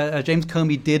 James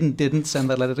Comey didn't send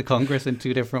that letter to Congress in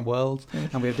 2 different worlds,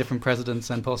 and we have different presidents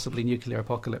and possibly nuclear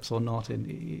apocalypse or not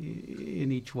in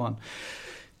each one.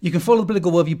 You can follow the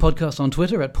Political Worldview podcast on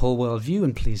Twitter at Paul Worldview,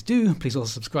 and please do. Please also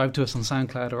subscribe to us on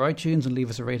SoundCloud or iTunes and leave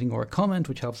us a rating or a comment,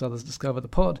 which helps others discover the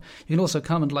pod. You can also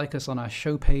come and like us on our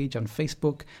show page on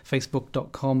Facebook,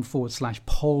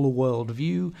 facebook.com/Paul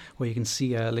Worldview, where you can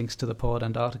see links to the pod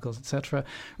and articles, etc.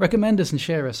 Recommend us and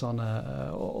share us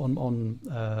on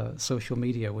social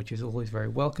media, which is always very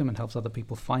welcome and helps other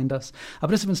people find us. Our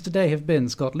participants today have been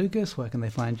Scott Lucas. Where can they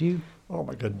find you? Oh,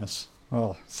 my goodness.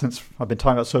 Well, since I've been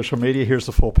talking about social media, here's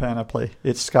the full panoply.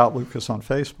 It's Scott Lucas on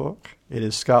Facebook. It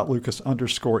is Scott Lucas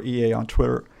 _EA on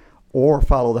Twitter, or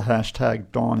follow the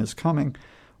hashtag Dawn is Coming,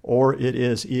 or it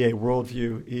is EA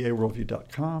Worldview,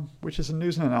 eaworldview.com, which is a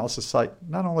news and analysis site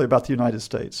not only about the United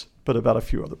States, but about a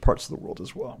few other parts of the world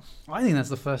as well. I think that's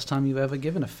the first time you've ever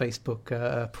given a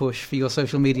Facebook push for your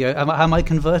social media. Am I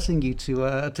converting you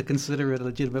to consider it a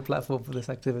legitimate platform for this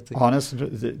activity?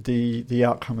 Honestly, the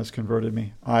outcome has converted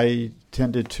me. I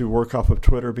tended to work off of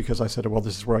Twitter because I said, well,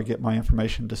 this is where I get my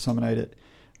information, disseminate it.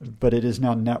 But it is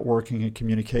now networking and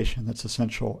communication that's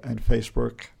essential, and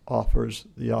Facebook offers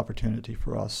the opportunity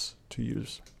for us to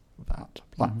use. that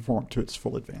platform to its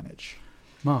full advantage.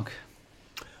 Mark?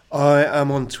 I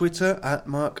am on Twitter at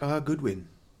Mark R. Goodwin.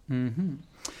 Mm-hmm.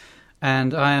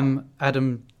 And I am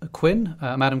Adam Quinn.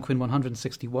 I'm Adam Quinn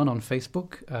 161 on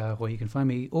Facebook, where you can find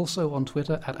me also on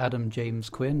Twitter at Adam James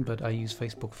Quinn, but I use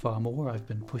Facebook far more. I've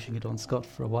been pushing it on Scott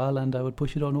for a while, and I would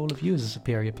push it on all of you as a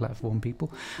superior platform,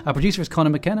 people. Our producer is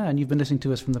Conor McKenna, and you've been listening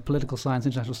to us from the Political Science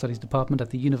International Studies Department at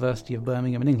the University of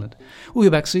Birmingham in England. We'll be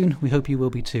back soon. We hope you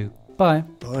will be too. Bye.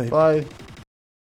 Bye. Bye.